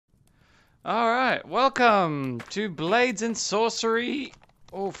Alright, welcome to Blades and Sorcery.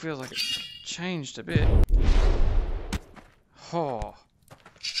 Oh, feels like it changed a bit. Oh.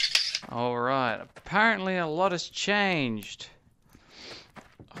 Alright, apparently a lot has changed.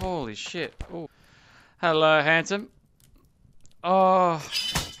 Holy shit. Oh. Hello, handsome. Oh.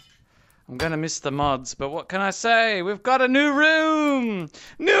 I'm gonna miss the mods, but what can I say? We've got a new room!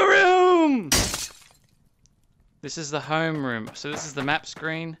 New room! This is the home room. So this is the map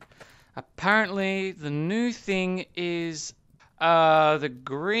screen. Apparently, the new thing is the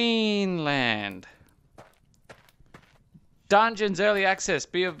Greenland. Dungeons early access.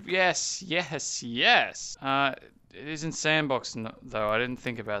 Yes. It isn't sandbox though. I didn't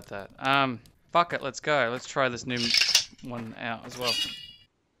think about that. Fuck it. Let's go. Let's try this new one out as well.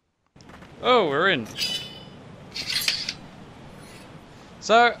 Oh, we're in.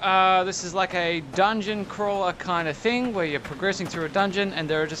 So, this is like a dungeon crawler kind of thing where you're progressing through a dungeon and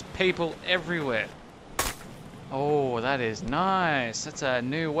there are just people everywhere. Oh, that is nice. That's a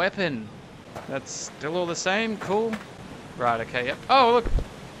new weapon. That's still all the same. Cool. Right, okay, yep. Oh, look.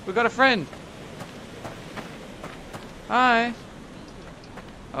 We've got a friend. Hi.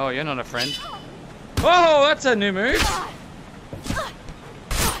 Oh, you're not a friend. Oh, that's a new move.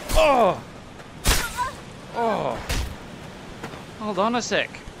 Oh. Oh. Hold on a sec.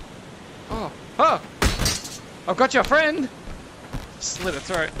 Oh. I've got your friend. Slit her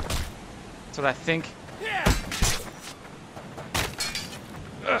throat. That's what I think.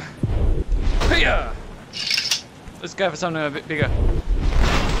 Hiya! Let's go for something a bit bigger.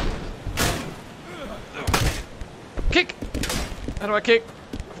 Kick! How do I kick?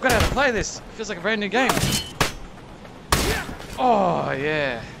 I forgot how to play this. It feels like a brand new game. Oh,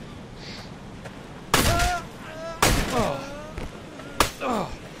 yeah.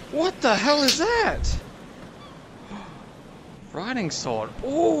 Oh, what the hell is that? Riding sword.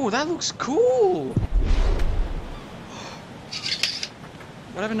 Oh, that looks cool.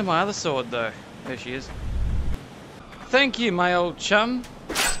 What happened to my other sword, though? There she is. Thank you, my old chum.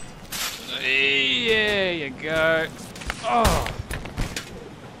 There you go. Oh.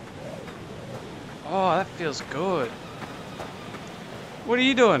 Oh, that feels good. What are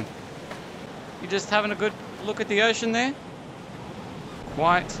you doing? You just having a good look at the ocean there?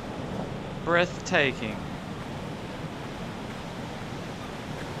 Quite breathtaking.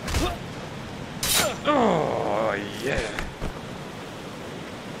 Oh, yeah.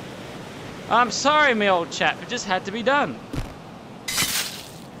 I'm sorry, me old chap. It just had to be done.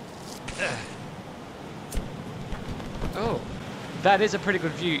 Oh, that is a pretty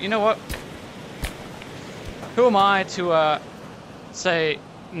good view. You know what? Who am I to say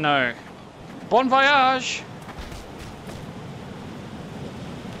no? Bon voyage!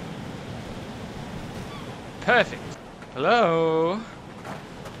 Perfect. Hello?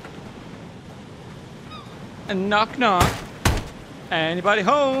 And knock knock. Anybody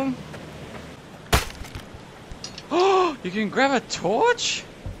home? Oh, you can grab a torch?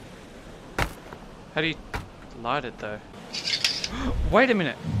 How do you light it though? Wait a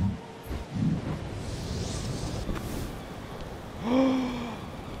minute.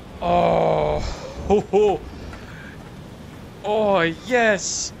 Oh, oh,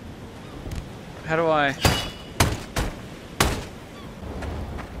 yes. How do I?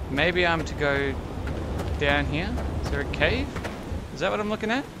 Maybe I'm to go down here. Is there a cave? Is that what I'm looking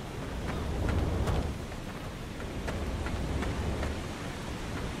at?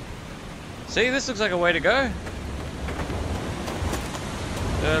 See, this looks like a way to go.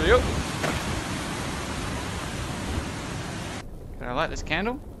 There we go. Can I light this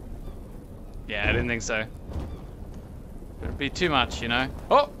candle? Yeah, I didn't think so. It'd be too much, you know.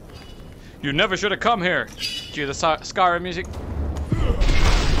 Oh! You never should have come here. Cue the Skyrim music.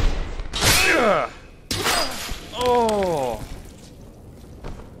 Oh!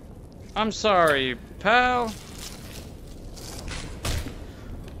 I'm sorry, pal.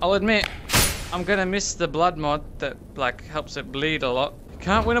 I'll admit, I'm gonna miss the blood mod that, like, helps it bleed a lot. You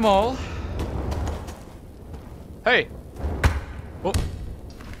can't win them all. Hey! Oh.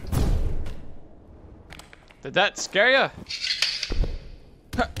 Did that scare you?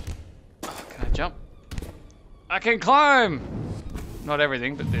 Oh, can I jump? I can climb! Not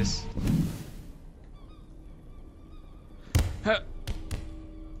everything, but this.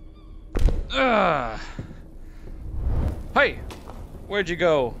 Hey! Where'd you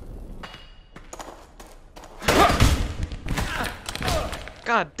go?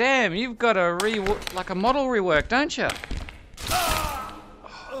 God damn, you've got a model rework, don't you?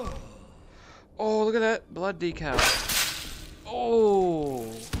 Oh, look at that blood decal. Oh.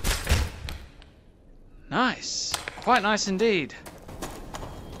 Nice. Quite nice indeed.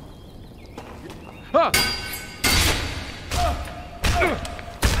 Ah!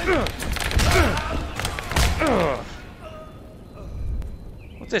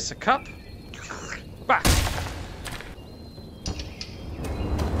 What's this, a cup? Bah!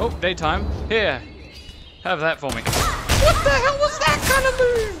 Oh, daytime. Here. Have that for me. What the hell was that kind of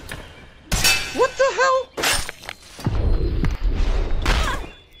move? What the hell?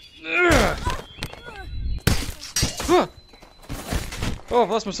 Oh, I've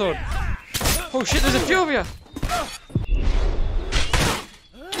lost my sword. Oh shit, there's a few of you!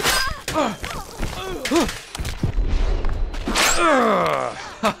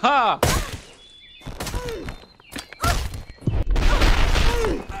 Haha!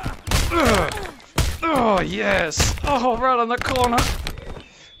 Oh yes! Oh, right on the corner!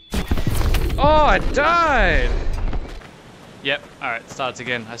 Oh, I died! Yep, alright, starts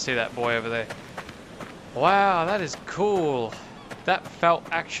again. I see that boy over there. Wow, that is cool. That felt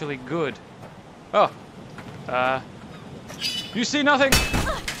actually good. Oh. You see nothing?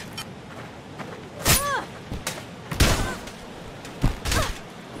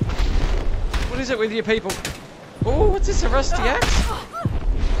 What is it with you people? Oh, what's this, a rusty axe?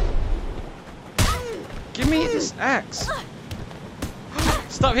 Give me this axe.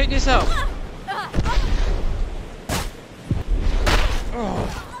 Stop hitting yourself.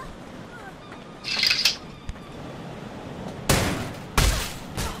 Oh.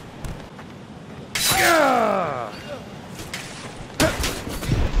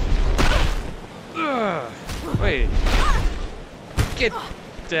 Wait. Get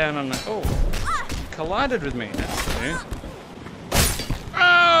down on the... Oh. Collided with me. That's new.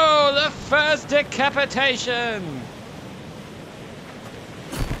 Oh, the first decapitation!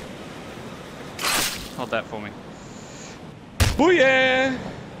 Hold that for me. Booyah!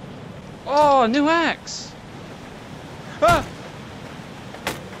 Oh, new axe! Ah!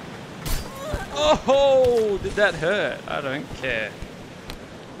 Oh, did that hurt? I don't care.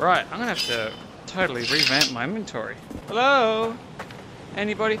 Right, I'm gonna have to totally revamp my inventory. Hello?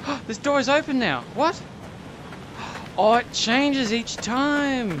 Anybody? Oh, this door is open now. What? Oh, it changes each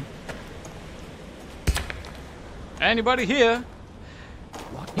time. Anybody here?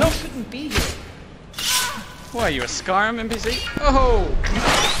 What? No. You shouldn't be here. Why, are you a Skyrim NPC? Oh!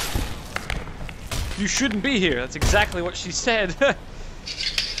 You shouldn't be here. That's exactly what she said.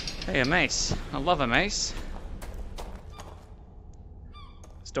 Hey, a mace. I love a mace.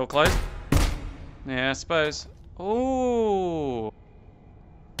 Still closed? Yeah, I suppose. Oh!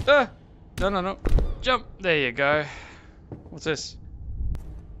 No, no, no. Jump. There you go. What's this?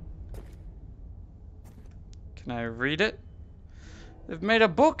 Can I read it? They've made a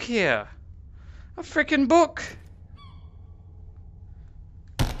book here. A freaking book.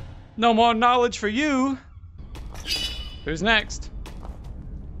 No more knowledge for you. Who's next?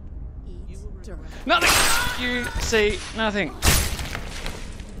 Nothing. You see nothing.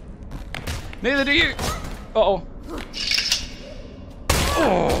 Neither do you. Uh-oh.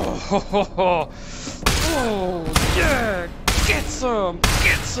 Oh, oh, yeah, get some,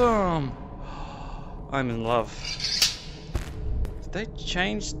 get some. I'm in love. Did they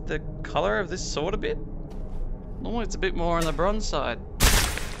change the color of this sword a bit? Normally it's a bit more on the bronze side.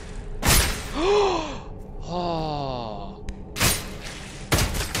 Oh,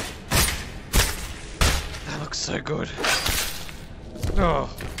 that looks so good.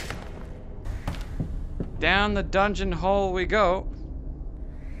 Oh. Down the dungeon hole we go.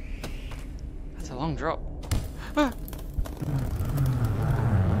 That's a long drop. Ah.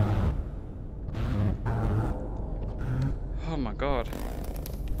 Oh my god.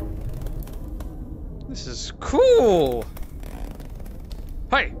 This is cool.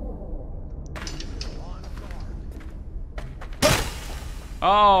 Hey.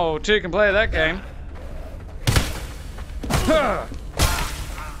 Oh, two can play that game.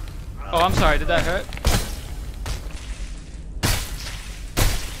 Oh, I'm sorry, did that hurt?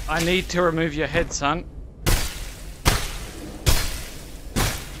 I need to remove your head, son.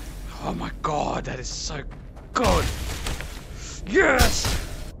 Oh my god, that is so good. Yes!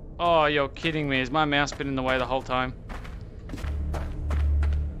 Oh, you're kidding me. Is my mouse been in the way the whole time?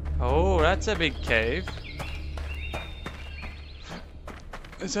 Oh, that's a big cave.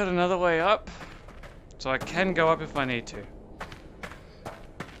 Is that another way up? So I can go up if I need to.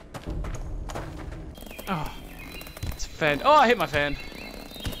 Oh, it's a fan. Oh, I hit my fan.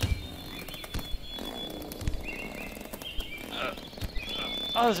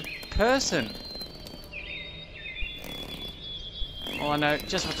 Oh, there's a person. Oh, I know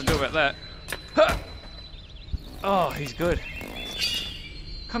just what to do about that. Huh! Oh, he's good.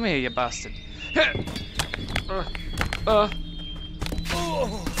 Come here, you bastard. Oh.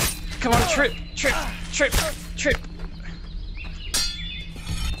 Come on, trip, trip, trip, trip.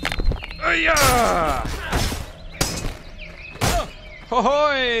 Oh yeah!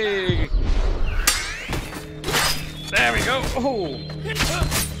 Ho-hoy! There we go. Oh.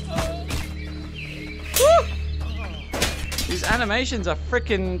 Woo! These animations are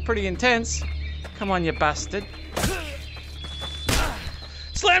freaking pretty intense. Come on, you bastard.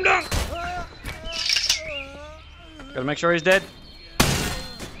 Slam dunk! Gotta make sure he's dead.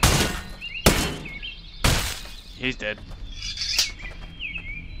 He's dead.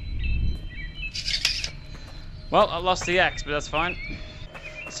 Well, I lost the axe, but that's fine.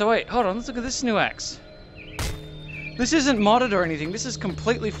 So wait, hold on, let's look at this new axe. This isn't modded or anything, this is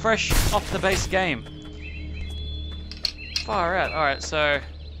completely fresh off the base game. Far out. Alright, so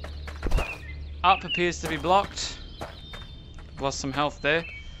up appears to be blocked. Lost some health there.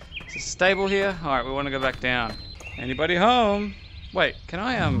 Is it stable here? Alright, we want to go back down. Anybody home? Wait, can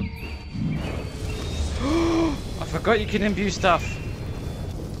I I forgot you can imbue stuff.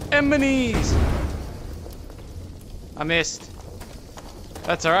 Enemies! I missed.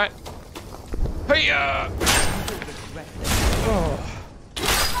 That's alright. Hey-ya! Oh.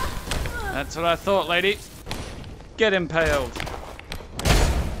 That's what I thought, lady. Get impaled.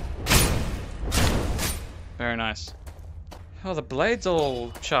 Very nice. Oh, the blade's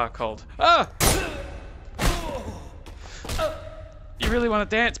all charcoaled. Ah! You really want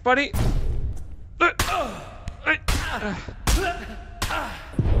to dance, buddy?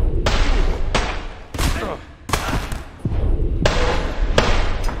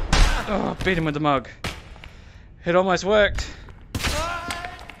 Oh, beat him with the mug. It almost worked.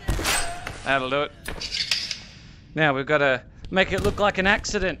 That'll do it. Now we've got to make it look like an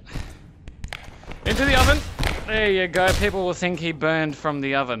accident. Into the oven. There you go. People will think he burned from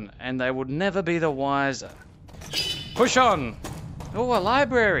the oven, and they would never be the wiser. Push on. Oh, a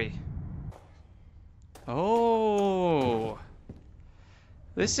library. Oh.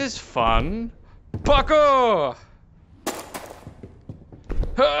 This is fun. Parkour!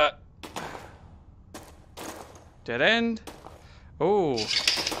 Huh. Dead end. Oh.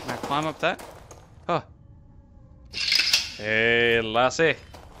 Can I climb up that? Oh. Hey, lassie.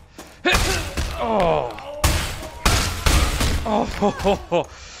 Oh. Oh. Ho, ho, ho.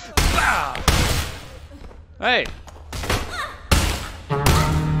 Ah. Hey.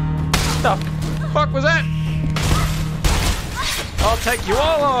 What the fuck was that? I'll take you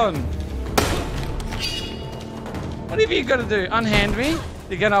all on. What have you got to do? Unhand me?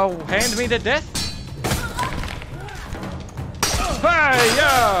 You're gonna hand me to death? Hey,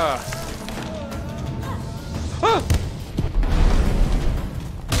 yeah! Oh.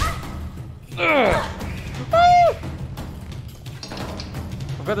 Oh.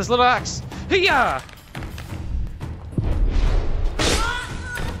 I've got this little axe. Hey-ya!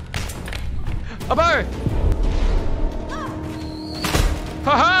 A bow!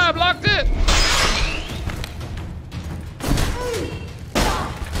 Haha, blocked it!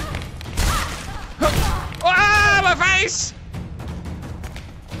 Ah, my face!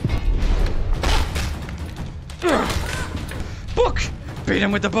 Book! Beat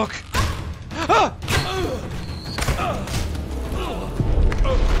him with the book! Ah!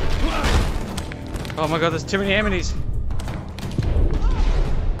 Oh my god, there's too many enemies.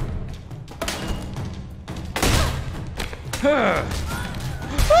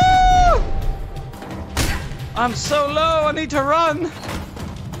 I'm so low, I need to run!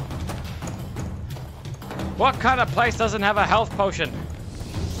 What kind of place doesn't have a health potion?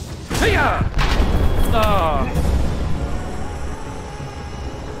 Hiya! Oh.